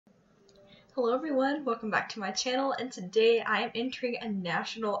Hello everyone, welcome back to my channel, and today I am entering a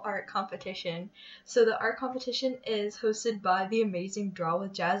national art competition. So the art competition is hosted by the amazing Draw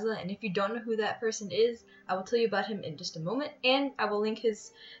with Jazza, and if you don't know who that person is, I will tell you about him in just a moment, and I will link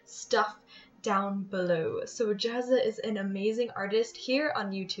his stuff down below. So Jazza is an amazing artist here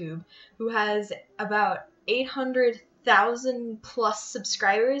on YouTube who has about 800,000 plus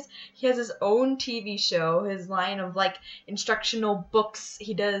subscribers. He has his own TV show, his line of instructional books.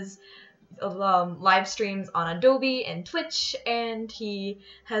 He does live streams on Adobe and Twitch, and he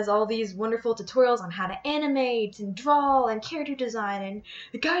has all these wonderful tutorials on how to animate and draw and character design, and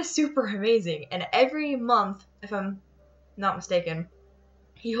the guy's super amazing. And every month, if I'm not mistaken,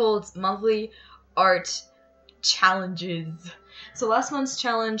 he holds monthly art challenges. So last month's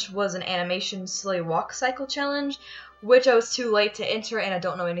challenge was an animation silly walk cycle challenge, which I was too late to enter, and I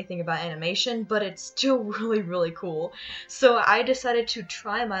don't know anything about animation, but it's still really cool. So I decided to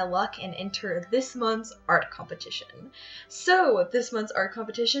try my luck and enter this month's art competition. So this month's art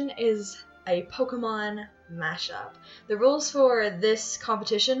competition is a Pokemon mashup. The rules for this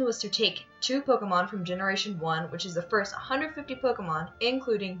competition was to take 2 Pokemon from Generation 1, which is the first 150 Pokemon,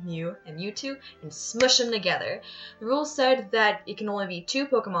 including Mew and Mewtwo, and smush them together. The rules said that it can only be 2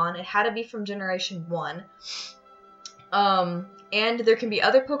 Pokemon. It had to be from Generation 1. And there can be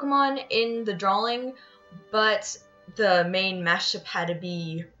other Pokemon in the drawing, but the main mashup had to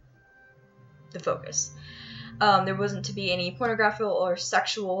be the focus. There wasn't to be any pornographic or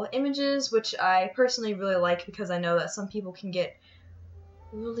sexual images, which I personally really like because I know that some people can get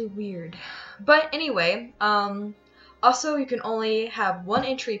really weird. But anyway, also you can only have 1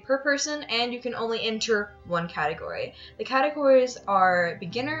 entry per person, and you can only enter 1 category. The categories are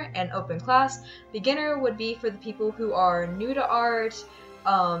beginner and open class. Beginner would be for the people who are new to art,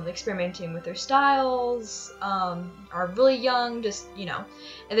 experimenting with their styles, are really young, just, you know.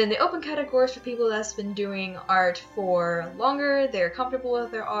 And then the open categories for people that's been doing art for longer, they're comfortable with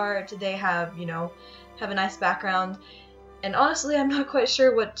their art, they have, you know, have a nice background. And honestly, I'm not quite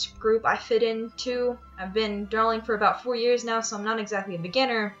sure what group I fit into. I've been drawing for about 4 years now, so I'm not exactly a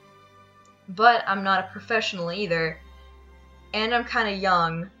beginner, but I'm not a professional either. And I'm kind of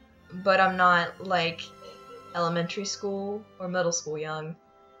young, but I'm not like elementary school or middle school young,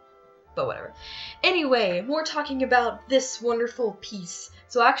 but whatever. Anyway, more talking about this wonderful piece.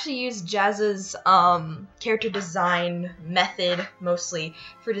 So I actually used Jazza's character design method mostly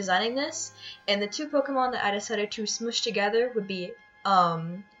for designing this, and the 2 Pokemon that I decided to smush together would be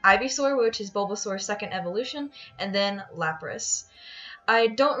Ivysaur, which is Bulbasaur's second evolution, and then Lapras. I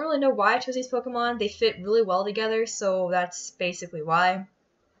don't really know why I chose these Pokemon. They fit really well together, so that's basically why.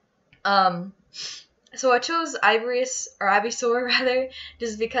 So I chose Ivyrus, or Ivysaur rather,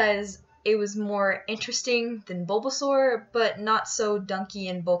 just because it was more interesting than Bulbasaur, but not so dunky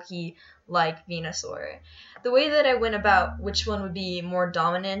and bulky like Venusaur. The way that I went about which one would be more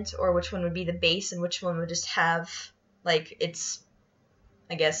dominant, or which one would be the base, and which one would just have, like, its,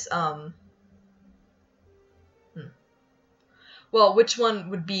 I guess, well, which one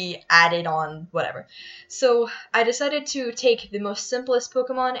would be added on, whatever. So I decided to take the most simplest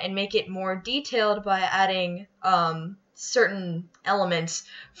Pokemon and make it more detailed by adding certain elements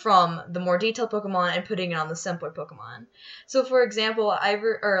from the more detailed Pokemon and putting it on the simpler Pokemon. So for example,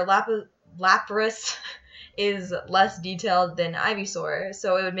 Lapras is less detailed than Ivysaur,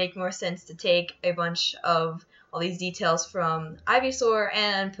 so it would make more sense to take a bunch of all these details from Ivysaur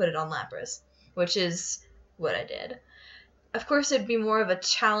and put it on Lapras, which is what I did. Of course, it'd be more of a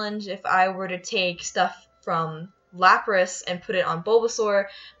challenge if I were to take stuff from Lapras and put it on Bulbasaur,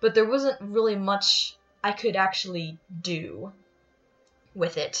 but there wasn't really much I could actually do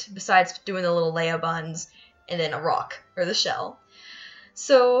with it, besides doing the little Leia buns and then a rock, or the shell.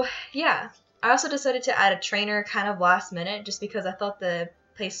 So, yeah. I also decided to add a trainer kind of last minute, just because I thought the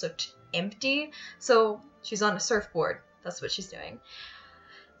place looked empty. So, she's on a surfboard. That's what she's doing.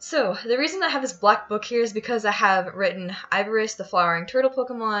 So, the reason I have this black book here is because I have written Ivyrus, the flowering turtle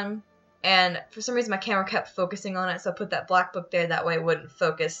Pokemon, and for some reason my camera kept focusing on it, so I put that black book there, that way it wouldn't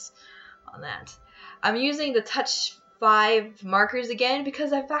focus on that. I'm using the Touch 5 markers again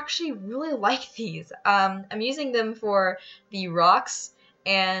because I've actually really liked these. I'm using them for the rocks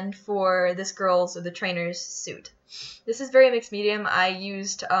and for this girl's, or the trainer's, suit. This is very mixed medium. I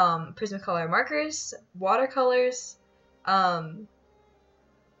used Prismacolor markers, watercolors, and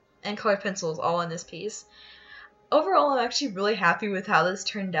colored pencils all in this piece. Overall, I'm actually really happy with how this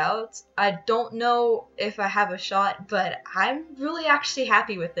turned out. I don't know if I have a shot, but I'm really actually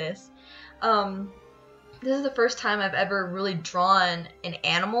happy with this. This is the first time I've ever really drawn an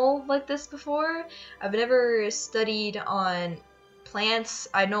animal like this before. I've never studied on plants.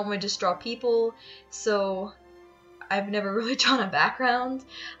 I normally just draw people, so I've never really drawn a background.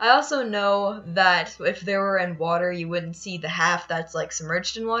 I also know that if they were in water, you wouldn't see the half that's like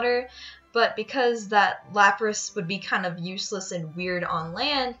submerged in water, but because that lapis would be kind of useless and weird on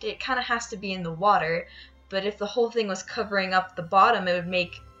land, it kind of has to be in the water. But if the whole thing was covering up the bottom, it would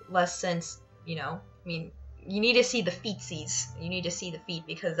make less sense, you know. I mean, you need to see the feetsies. You need to see the feet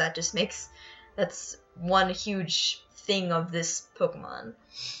because that just makes, that's one huge thing of this Pokemon.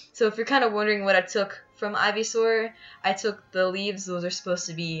 So if you're kind of wondering what I took from Ivysaur, I took the leaves. Those are supposed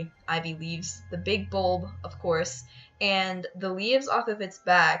to be ivy leaves. The big bulb, of course, and the leaves off of its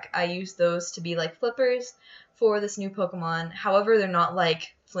back, I used those to be like flippers for this new Pokemon. However, they're not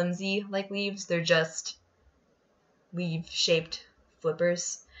like flimsy like leaves. They're just leaf-shaped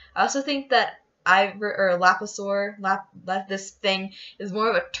flippers. I also think that Lapisaur, this thing is more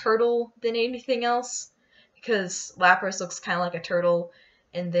of a turtle than anything else, because Lapras looks kind of like a turtle,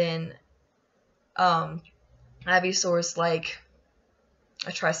 and then Ivysaur's like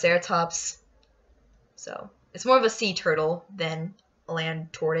a Triceratops, so it's more of a sea turtle than a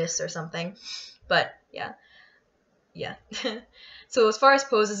land tortoise or something. But yeah. So as far as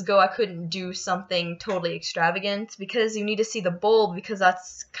poses go, I couldn't do something totally extravagant because you need to see the bulb, because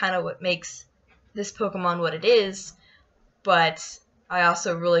that's kind of what makes this Pokemon what it is. But I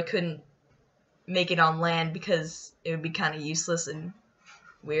also really couldn't make it on land because it would be kind of useless and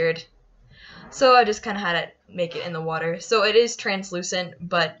weird. So I just kind of had to make it in the water. So it is translucent,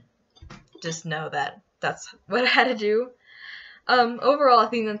 but just know that that's what I had to do. Overall, I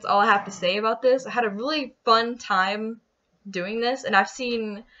think that's all I have to say about this. I had a really fun time doing this, and I've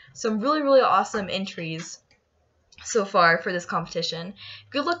seen some really, really awesome entries so far for this competition.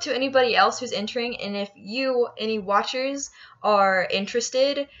 Good luck to anybody else who's entering, and if you, any watchers, are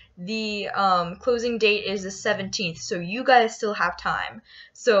interested, the closing date is the 17th, so you guys still have time.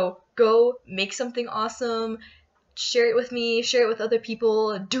 So go make something awesome, share it with me, share it with other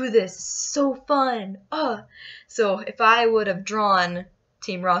people, do this, it's so fun. So if I would have drawn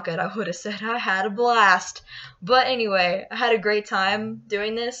Team Rocket, I would have said I had a blast. But anyway, I had a great time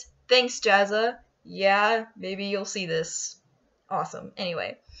doing this. Thanks, Jazza. Yeah, maybe you'll see this. Awesome.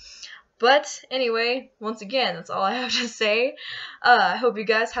 Anyway. But anyway, once again, that's all I have to say. I hope you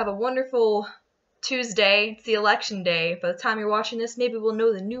guys have a wonderful Tuesday. It's the election day. By the time you're watching this, maybe we'll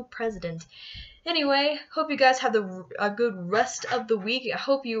know the new president. Anyway, hope you guys have a good rest of the week. I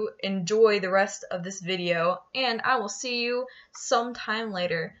hope you enjoy the rest of this video, and I will see you sometime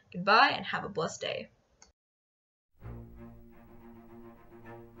later. Goodbye, and have a blessed day.